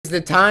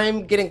the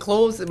time getting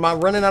close? Am I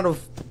running out of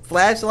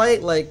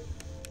flashlight? Like,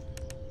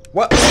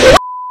 what?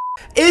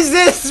 Is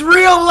this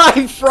real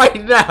life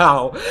right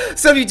now?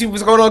 So YouTube,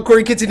 what's going on?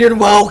 CORYKENSHIN here, and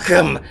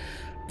welcome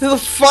to the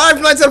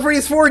Five Nights at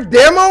Freddy's 4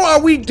 demo.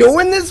 Are we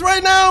doing this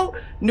right now?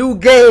 New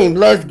game,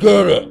 let's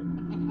get it.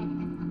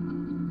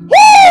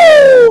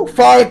 Woo!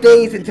 5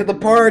 days into the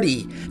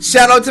party.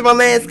 Shout out to my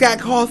man Scott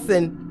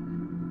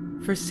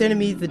Cawthon for sending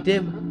me the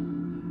demo.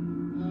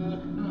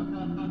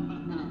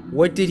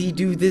 What did he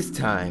do this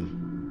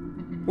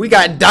time? We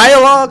got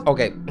dialogue.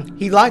 Okay,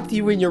 he locked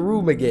you in your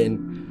room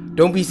again.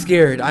 Don't be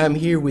scared. I am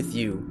here with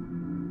you.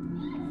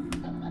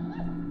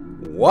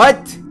 What?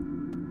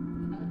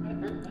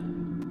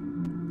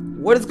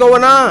 What is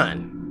going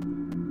on?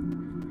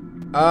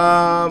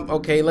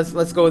 Okay,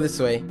 let's go this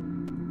way.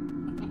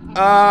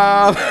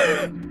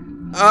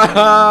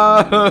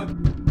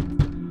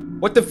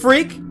 What the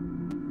freak?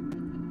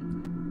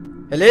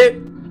 Hello?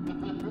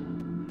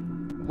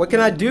 What can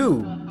I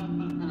do?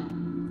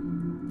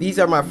 These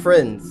are my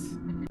friends.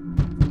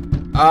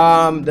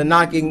 The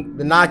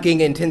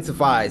knocking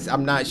intensifies.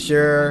 I'm not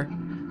sure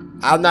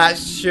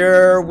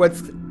what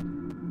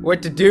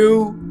to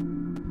do.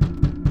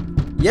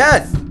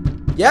 Yes!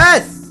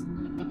 Yes!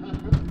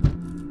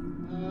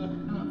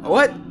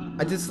 What?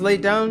 I just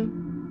laid down?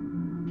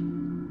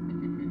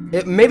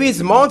 Maybe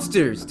it's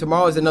monsters.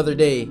 Tomorrow's another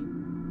day.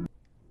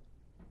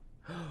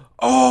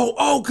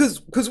 Oh,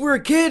 cause we're a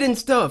kid and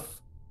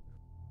stuff.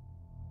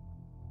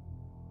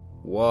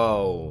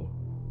 Whoa.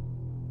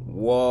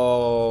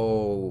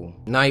 Whoa.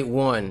 Night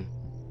 1.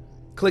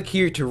 Click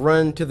here to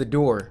run to the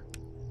door.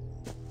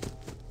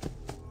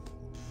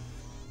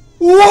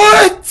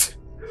 What?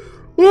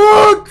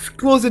 What?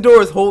 Close the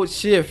doors, hold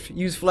shift,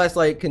 use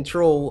flashlight,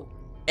 control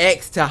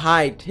X to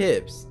hide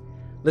tips.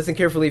 Listen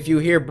carefully. If you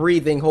hear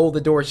breathing, hold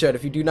the door shut.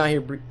 If you do not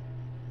hear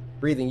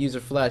breathing, use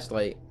a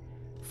flashlight.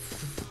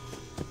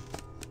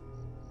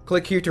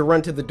 Click here to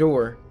run to the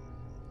door.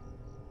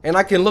 And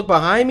I can look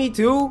behind me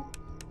too?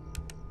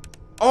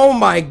 Oh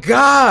my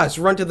gosh!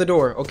 Run to the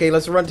door. Okay,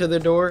 let's run to the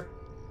door.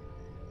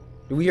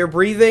 Do we hear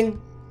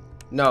breathing?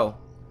 No.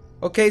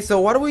 Okay, so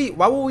why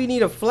would we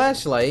need a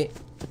flashlight?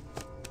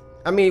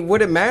 I mean,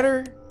 would it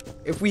matter?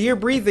 If we hear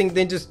breathing,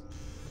 then just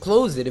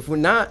close it. If we're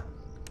not...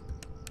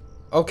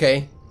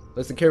 Okay.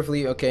 Listen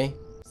carefully. Okay.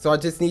 So I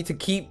just need to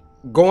keep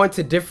going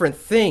to different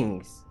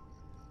things.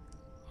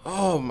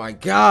 Oh my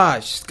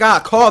gosh.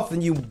 Scott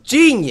Cawthon, you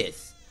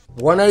genius.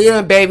 1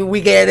 a.m. baby,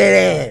 we get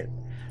it in.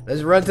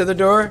 Let's run to the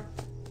door.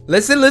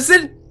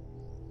 Listen.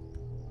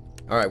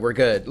 All right, we're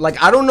good.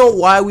 Like, I don't know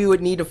why we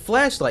would need a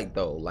flashlight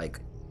though. Like,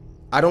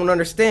 I don't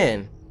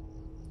understand.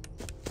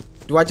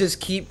 Do I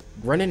just keep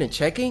running and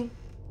checking?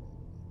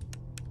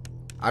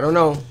 I don't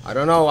know.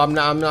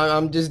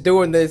 I'm just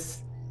doing this.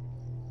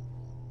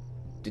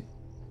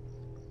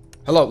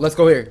 Hello, let's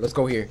go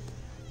here.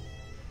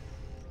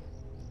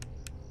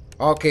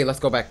 Okay, let's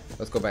go back.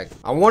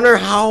 I wonder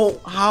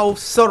how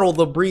subtle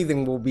the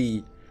breathing will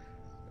be.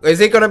 Is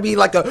it gonna be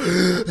like a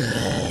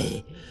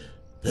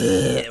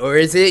or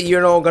is it, you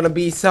know, gonna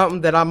be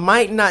something that I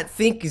might not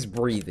think is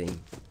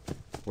breathing?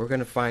 We're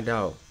gonna find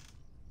out.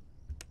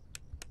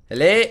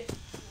 Hello?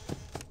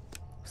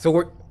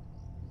 So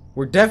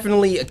we're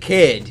definitely a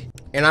kid,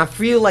 and I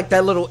feel like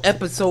that little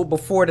episode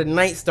before the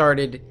night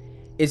started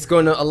is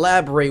gonna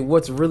elaborate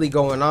what's really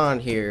going on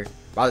here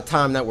by the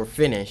time that we're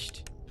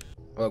finished.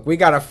 Look, we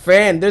got a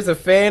fan. There's a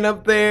fan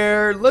up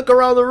there. Look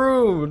around the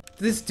room.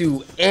 This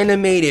dude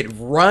animated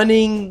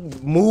running,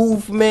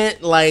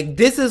 movement. Like,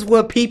 this is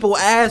what people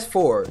ask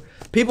for.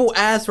 People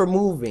ask for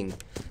moving.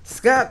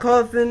 Scott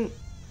Cawthon,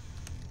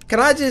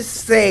 can I just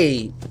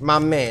say, my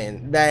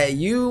man, that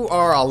you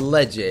are a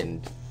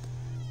legend.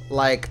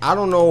 Like, I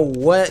don't know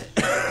what.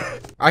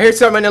 I hear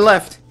something on the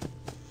left.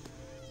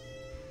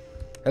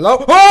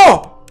 Hello?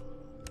 Oh!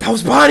 That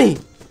was Bonnie.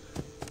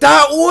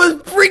 That was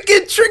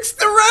freaking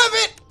Trickster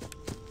Rabbit.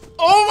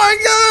 Oh my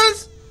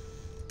gosh!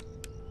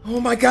 Oh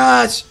my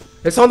gosh!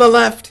 It's on the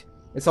left.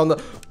 It's on the...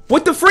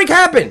 What the freak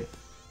happened?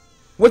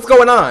 What's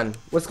going on?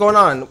 What's going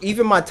on?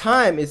 Even my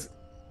time is...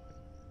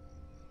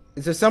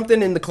 Is there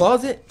something in the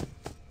closet?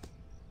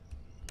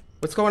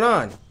 What's going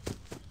on?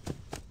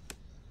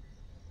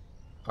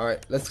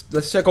 Alright,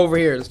 let's check over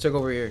here.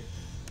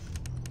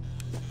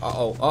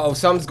 Uh-oh,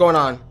 something's going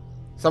on.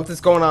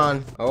 Something's going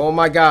on. Oh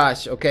my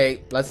gosh.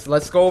 Okay,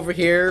 let's go over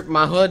here.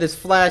 My HUD is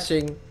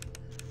flashing.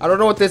 I don't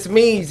know what this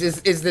means.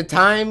 Is the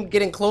time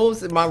getting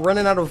close? Am I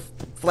running out of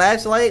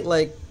flashlight?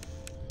 Like,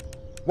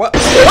 what?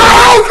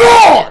 Oh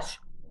gosh!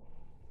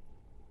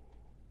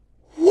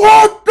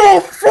 What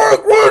the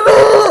fuck was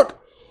that?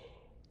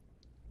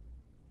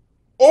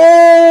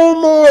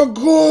 Oh my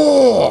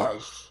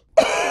gosh!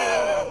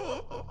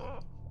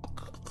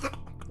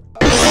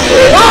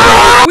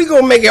 We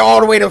gonna make it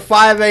all the way to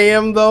 5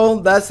 a.m. though.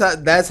 That's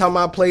how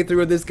my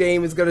playthrough of this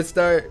game is gonna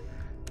start.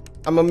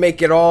 I'm gonna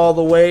make it all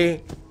the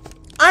way.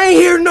 I ain't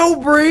hear no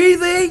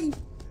breathing.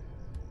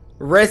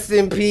 Rest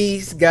in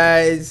peace,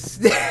 guys.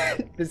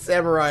 The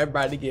samurai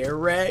about to get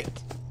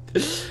wrecked.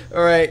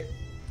 All right.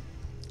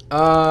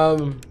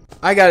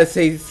 I gotta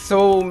say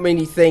so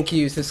many thank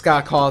yous to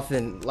Scott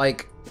Cawthon.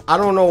 Like, I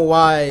don't know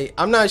why.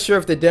 I'm not sure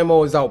if the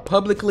demo is out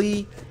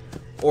publicly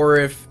or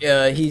if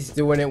he's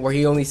doing it where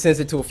he only sends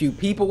it to a few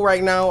people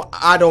right now.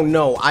 I don't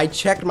know. I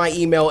checked my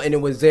email and it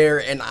was there,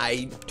 and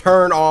I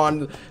turned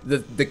on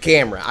the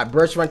camera. I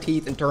brushed my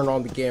teeth and turned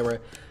on the camera.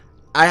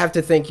 I have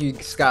to thank you,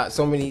 Scott,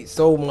 so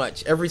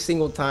much. Every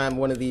single time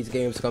one of these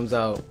games comes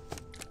out,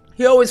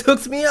 he always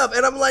hooks me up,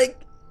 and I'm like,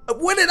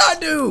 what did I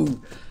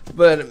do?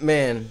 But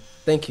man,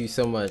 thank you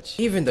so much.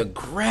 Even the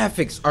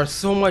graphics are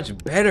so much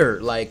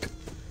better. Like,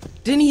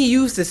 didn't he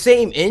use the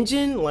same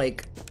engine?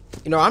 Like,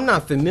 you know, I'm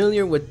not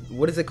familiar with,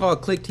 what is it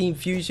called, Click Team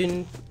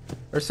Fusion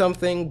or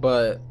something,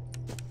 but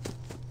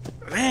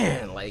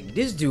man, like,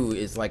 this dude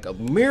is like a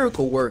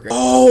miracle worker.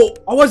 Oh,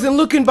 I wasn't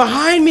looking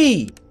behind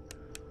me.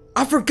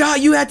 I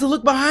forgot you had to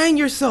look behind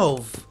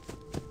yourself.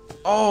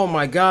 Oh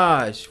my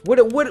gosh.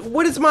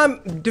 What is my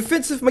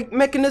defensive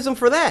mechanism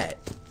for that?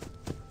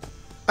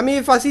 I mean,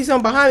 if I see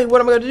something behind me, what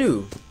am I gonna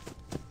do?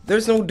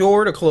 There's no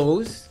door to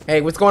close.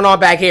 Hey, what's going on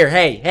back here?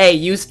 Hey,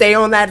 you stay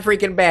on that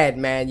freaking bed,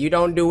 man. You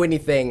don't do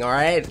anything,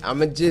 alright? I'm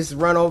gonna just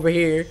run over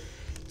here,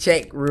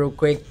 check real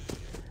quick.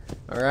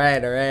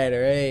 Alright.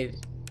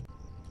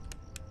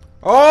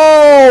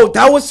 Oh,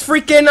 that was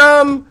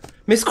freaking,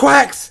 Miss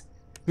Quacks.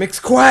 Miss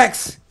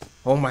Quacks.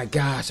 Oh my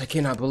gosh, I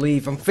cannot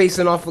believe I'm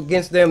facing off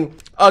against them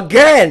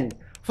again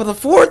for the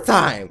 4th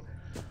time.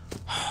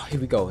 Oh, here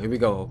we go,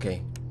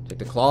 okay. Check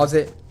the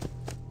closet.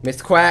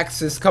 Miss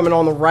Quacks is coming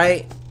on the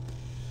right.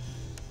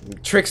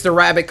 Trickster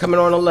Rabbit coming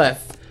on the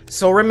left.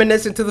 So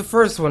reminiscent to the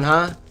first one,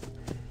 huh?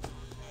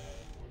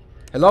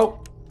 Hello?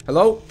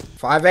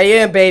 5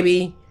 a.m.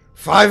 baby.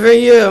 5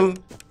 a.m.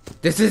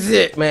 This is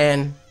it,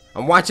 man.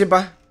 I'm watching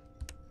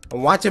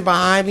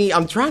behind me.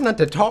 I'm trying not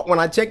to talk when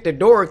I check the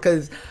door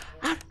because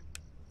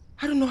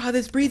I don't know how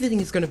this breathing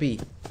is gonna be.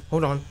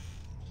 Hold on.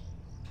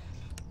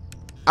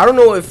 I don't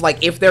know if,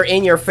 like, if they're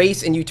in your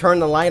face and you turn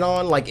the light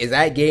on, like, is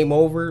that game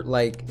over?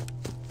 Like,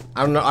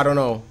 I don't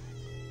know.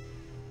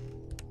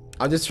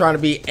 I'm just trying to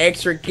be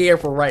extra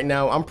careful right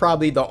now. I'm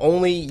probably the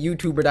only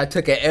YouTuber that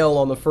took an L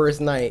on the first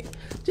night.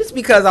 Just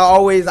because I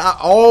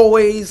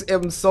always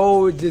am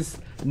so just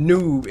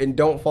noob and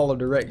don't follow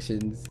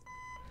directions.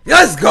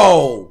 Let's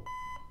go!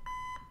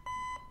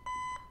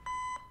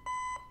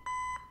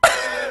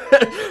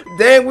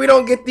 Dang, we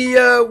don't get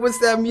the, what's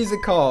that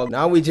music called?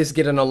 Now we just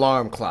get an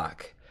alarm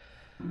clock.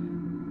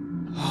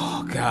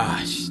 Oh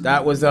gosh,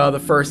 that was the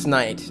first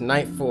night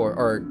 4,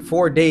 or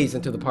 4 days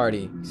into the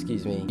party,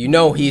 excuse me. You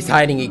know he's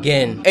hiding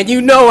again, and you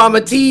know I'ma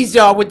tease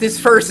y'all with this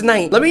first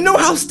night. Let me know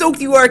how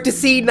stoked you are to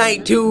see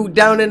night 2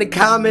 down in the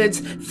comments.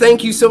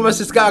 Thank you so much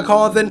to Scott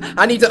Cawthon.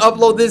 I need to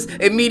upload this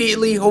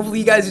immediately. Hopefully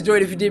you guys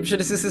enjoyed. If you did, be sure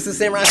to assist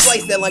Samurai,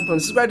 slice that like button,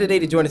 subscribe today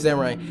to join the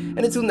Samurai, and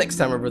until next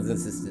time, my brothers and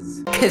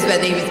sisters. Cause my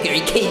name is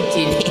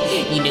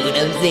CORYXKENSHIN, you know what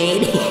I'm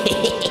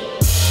saying?